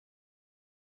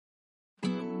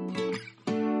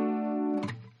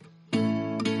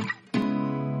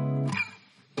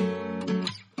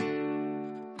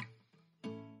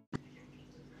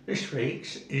This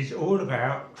week's is all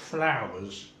about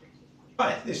flowers.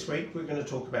 Hi, this week we're going to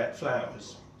talk about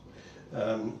flowers.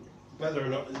 Whether or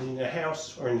not in the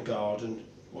house or in the garden,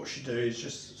 what we should do is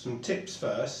just some tips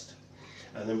first,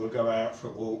 and then we'll go out for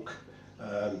a walk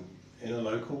in a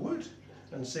local wood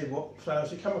and see what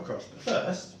flowers we come across. But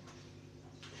first,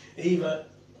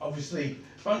 obviously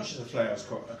bunches of flowers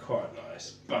are quite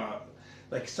nice, but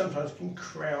they sometimes can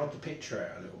crowd the picture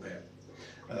out a little bit.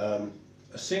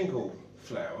 A single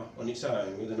flower on its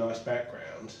own with a nice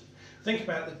background. Think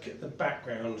about the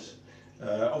background.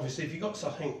 Obviously, if you've got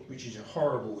something which is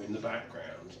horrible in the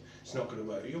background, it's not going to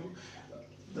work.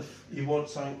 You want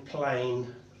something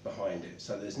plain behind it,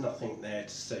 so there's nothing there to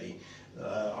see.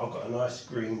 I've got a nice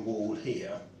green wall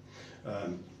here,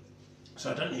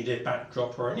 so I don't need a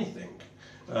backdrop or anything.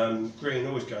 Green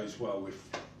always goes well with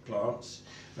plants.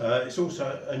 It's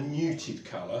also a muted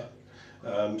colour,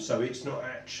 so it's not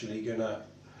actually going to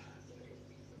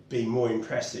be more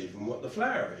impressive than what the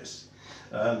flower is.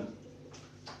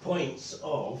 Points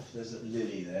of, there's a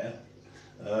lily there,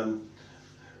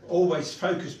 always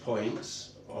focus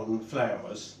points on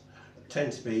flowers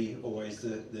tend to be always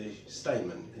the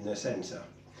stamen in the centre,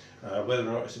 whether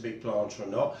or not it's a big plant or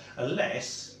not,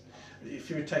 unless if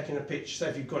you're taking a picture, say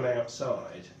if you've gone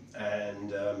outside,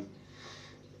 and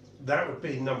that would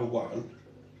be number one,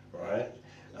 right?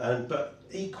 But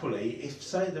equally, if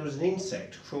say there was an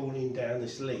insect crawling down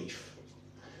this leaf,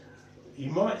 you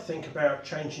might think about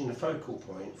changing the focal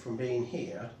point from being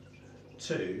here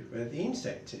to where the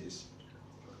insect is.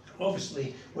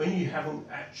 Obviously, when you haven't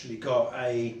actually got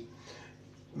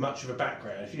much of a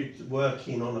background, if you're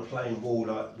working on a plain wall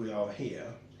like we are here,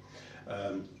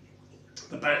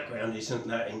 the background isn't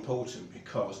that important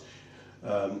because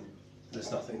there's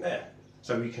nothing there.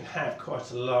 So we can have quite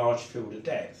a large field of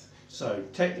depth. So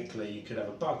technically you could have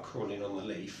a bug crawling on the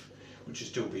leaf, which is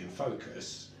still being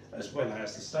focused, as well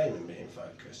as the stamen being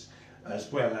focused, as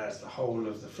well as the whole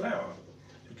of the flower,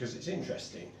 because it's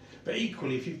interesting. But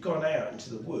equally, if you've gone out into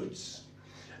the woods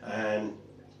and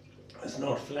there's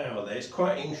not a flower there, it's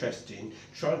quite interesting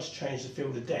trying to change the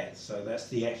field of depth. So that's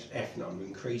the F number,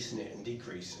 increasing it and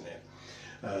decreasing it.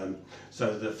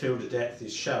 So the field of depth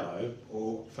is shallow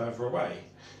or further away.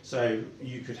 So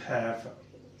you could have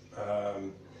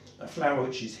a flower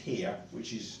which is here,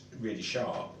 which is really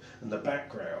sharp, and the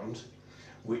background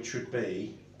which would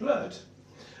be blurred.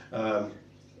 Or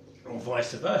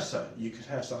vice versa, you could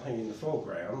have something in the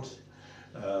foreground,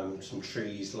 some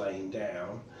trees laying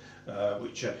down,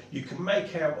 which you can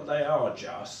make out what they are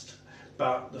just,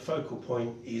 but the focal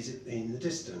point is in the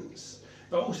distance.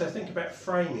 But also think about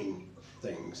framing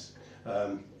things,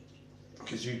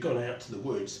 because you've gone out to the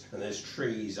woods and there's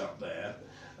trees up there.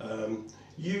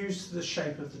 Use the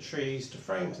shape of the trees to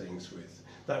frame things with.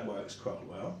 That works quite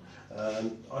well.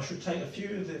 I should take a few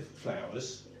of the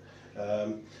flowers.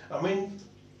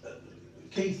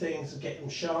 Key things are get them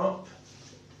sharp,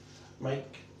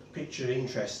 make the picture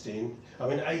interesting.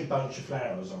 A bunch of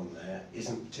flowers on there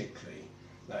isn't particularly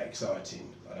that exciting,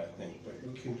 I don't think, but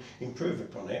we can improve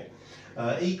upon it.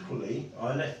 Equally,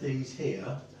 I left these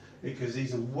here because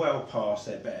these are well past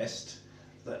their best.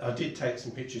 I did take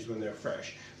some pictures when they're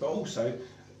fresh, but also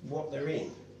what they're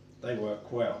in, they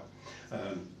work well.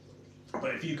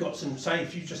 But if you've got say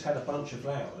if you just had a bunch of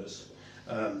flowers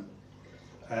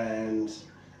and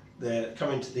they're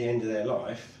coming to the end of their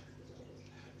life,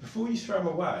 before you throw them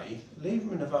away, leave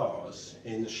them in a vase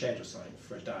in the shed or something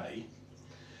for a day.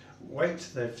 Wait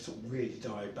till they've sort of really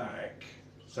died back,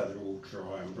 so they're all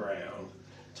dry and brown.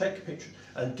 Take a picture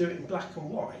and do it in black and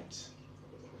white.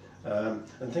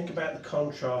 And think about the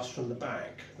contrast from the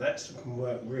back. That can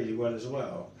work really well as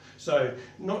well. So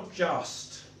not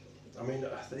just,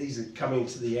 these are coming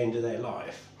to the end of their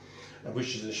life,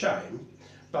 which is a shame,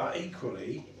 but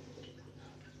equally,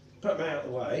 put them out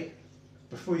of the way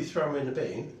before you throw them in the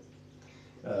bin,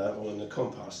 or in the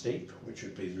compost heap, which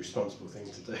would be the responsible thing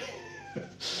to do.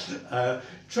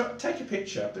 Take a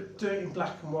picture, but do it in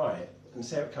black and white and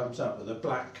see how it comes up with a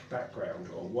black background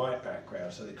or a white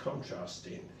background, so they're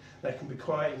contrasting. They can be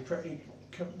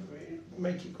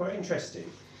make it quite interesting.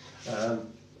 I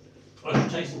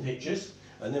should take some pictures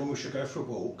and then we should go for a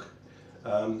walk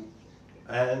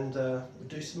and we'll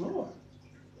do some more.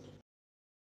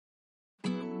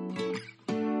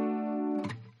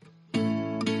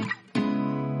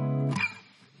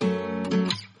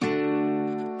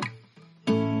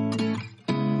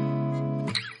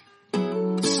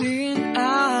 Seeing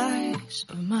eyes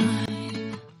of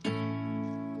mine,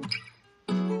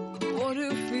 what do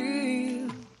you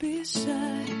feel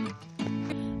beside?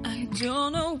 I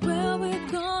don't know where we're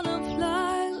gonna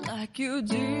fly like you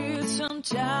did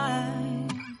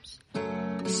sometimes.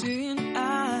 seeing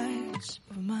eyes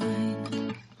of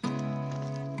mine.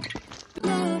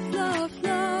 Love, love,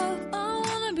 love, I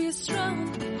wanna be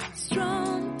strong,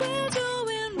 strong. We're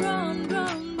doing wrong,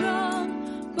 wrong,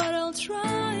 wrong, but I'll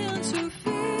try to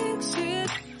fix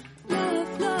it.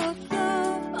 Love, love,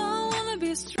 love, I wanna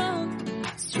be strong,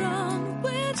 strong.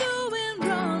 We're doing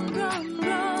wrong, wrong,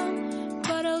 wrong,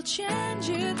 but I'll change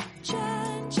it,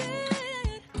 change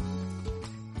it.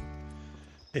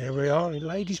 Here we are in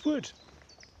Ladies Wood.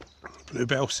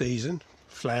 Bluebell season,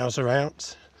 flowers are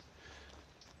out.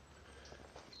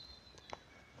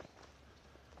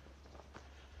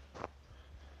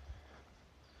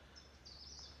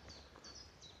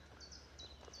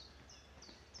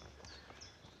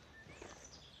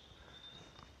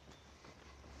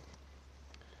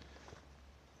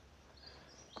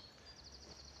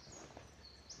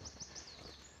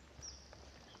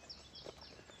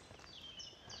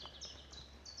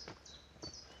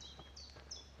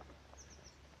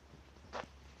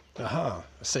 Aha,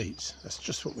 a seat. That's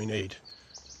just what we need.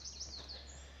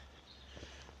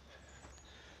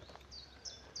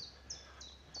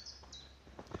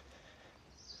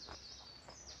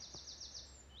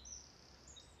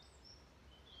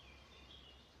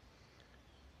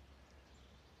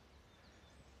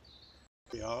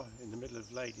 We are in the middle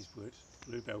of Ladies Wood,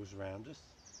 bluebells around us.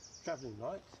 Travelling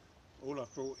light, all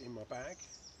I've brought in my bag.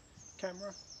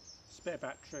 Camera, spare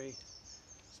battery,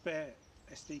 spare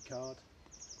SD card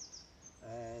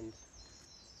and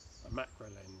a macro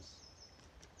lens.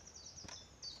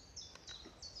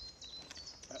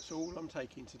 That's all I'm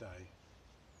taking today.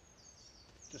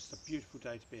 Just a beautiful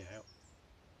day to be out.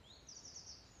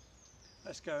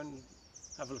 Let's go and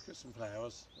have a look at some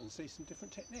flowers and see some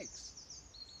different techniques.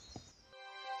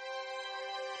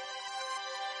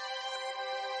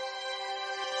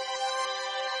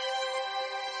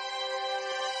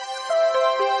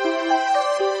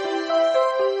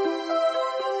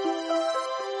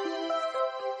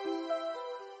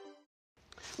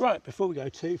 Right, before we go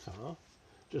too far,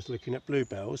 just looking at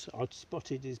bluebells, I'd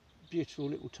spotted these beautiful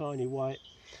little tiny white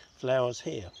flowers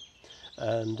here,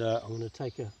 and I'm going to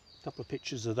take a couple of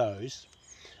pictures of those.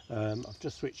 I've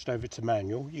just switched over to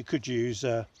manual. You could use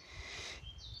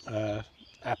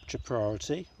aperture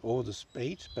priority or the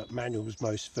speed, but manual was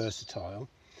most versatile.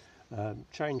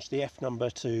 Change the F number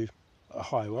to a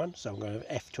high one, so I'm going to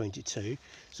F22,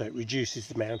 so it reduces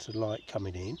the amount of light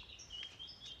coming in.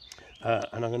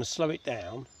 And I'm going to slow it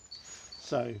down,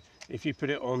 so if you put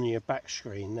it on your back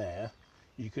screen there,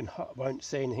 you won't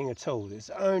see anything at all. There's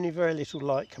only very little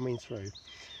light coming through.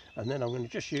 And then I'm going to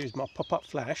just use my pop-up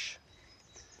flash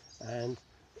and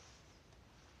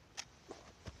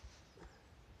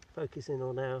focus in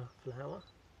on our flower.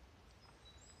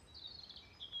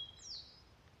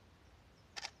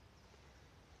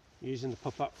 Using the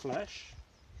pop-up flash,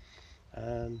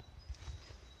 and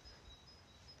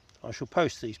I shall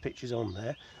post these pictures on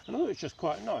there, and I thought it was just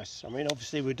quite nice. I mean,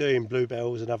 obviously we're doing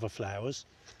bluebells and other flowers,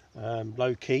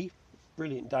 low key,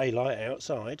 brilliant daylight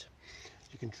outside.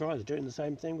 You can try doing the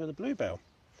same thing with a bluebell.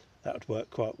 That would work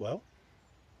quite well.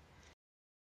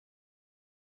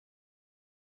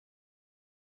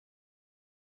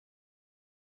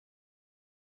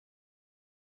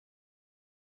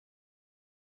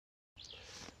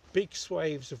 Big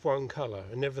swathes of one colour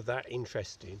are never that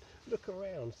interesting. Look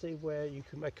around, see where you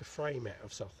can make a frame out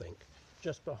of something.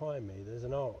 Just behind me there's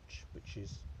an arch, which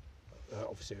is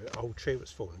obviously an old tree that's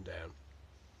fallen down.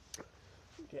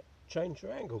 Change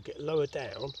your angle, get lower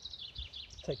down,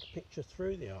 take a picture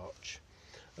through the arch.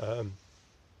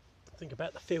 Think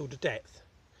about the field of depth.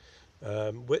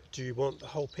 Do you want the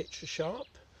whole picture sharp?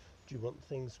 Do you want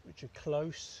things which are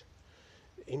close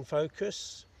in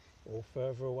focus or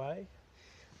further away?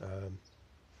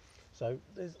 So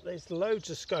there's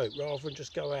loads of scope rather than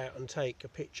just go out and take a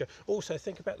picture. Also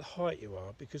think about the height you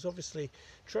are, because obviously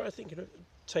try thinking of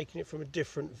taking it from a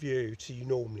different view to you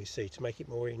normally see to make it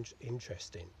more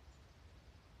interesting.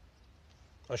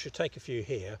 I should take a few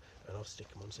here and I'll stick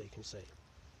them on so you can see.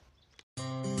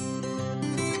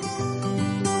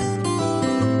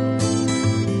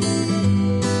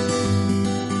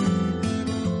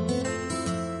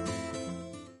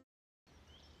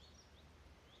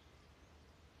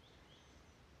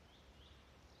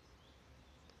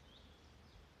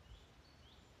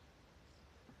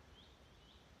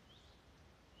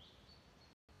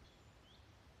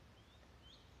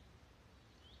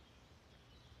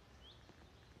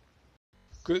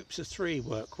 Groups of 3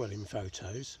 work well in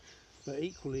photos, but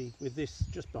equally with this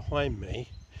just behind me,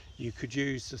 you could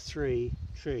use the 3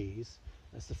 trees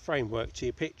as the framework to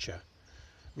your picture,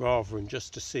 rather than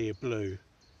just to see a blue.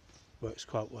 Works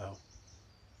quite well.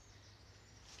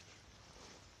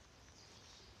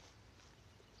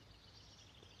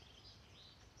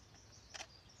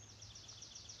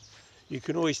 you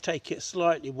can always take it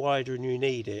slightly wider when you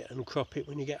need it and crop it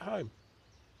when you get home.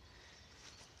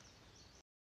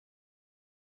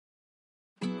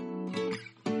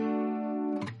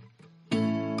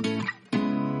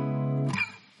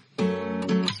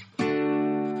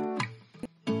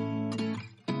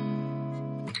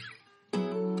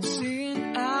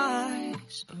 Seeing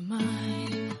eyes of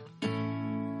mine,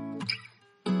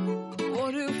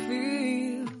 what do you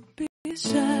feel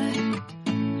beside?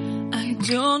 I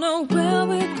don't know where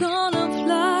we're gonna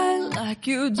fly like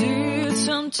you did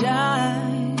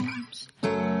sometimes.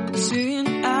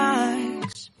 Seeing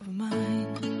eyes of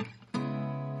mine.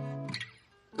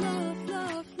 Love,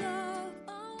 love, love,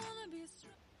 I wanna be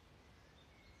strong.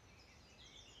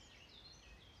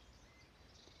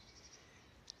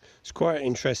 It's quite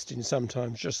interesting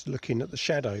sometimes just looking at the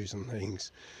shadows and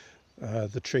things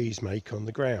the trees make on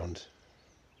the ground.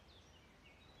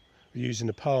 We're using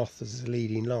a path as a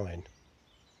leading line.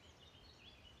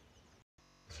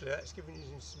 Hopefully that's given you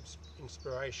some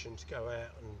inspiration to go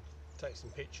out and take some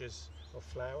pictures of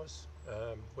flowers,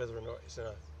 whether or not it's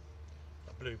a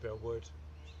bluebell wood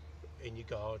in your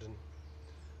garden.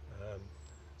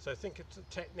 So think of the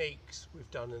techniques we've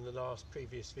done in the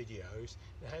previous videos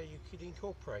and how you could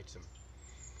incorporate them.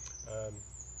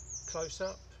 Close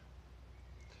up,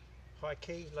 high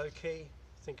key, low key.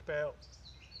 Think about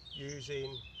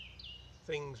using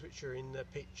things which are in the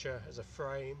picture as a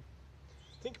frame.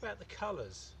 Think about the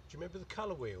colours. Do you remember the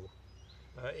colour wheel?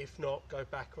 If not, go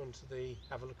back onto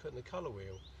have a look at the colour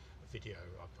wheel video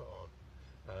I put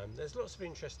on. There's lots of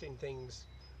interesting things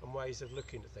and ways of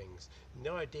looking at things. And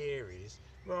the idea is,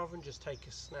 rather than just take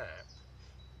a snap,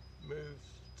 move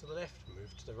to the left, move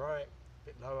to the right, a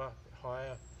bit lower, a bit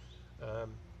higher.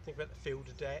 Think about the field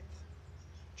of depth,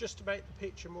 just to make the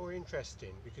picture more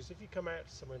interesting, because if you come out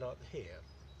to somewhere like here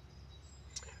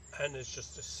and there's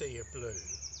just a sea of blue,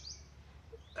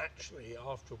 actually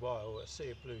after a while a sea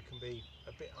of blue can be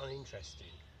a bit uninteresting.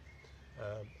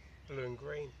 Blue and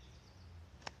green,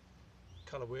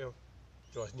 colour wheel,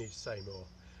 do I need to say more?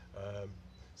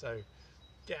 So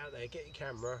get out there, get your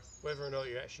camera, whether or not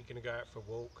you're actually going to go out for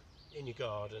a walk in your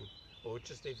garden or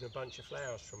just even a bunch of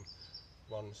flowers from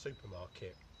one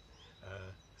supermarket,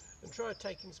 and try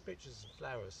taking some pictures of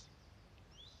flowers.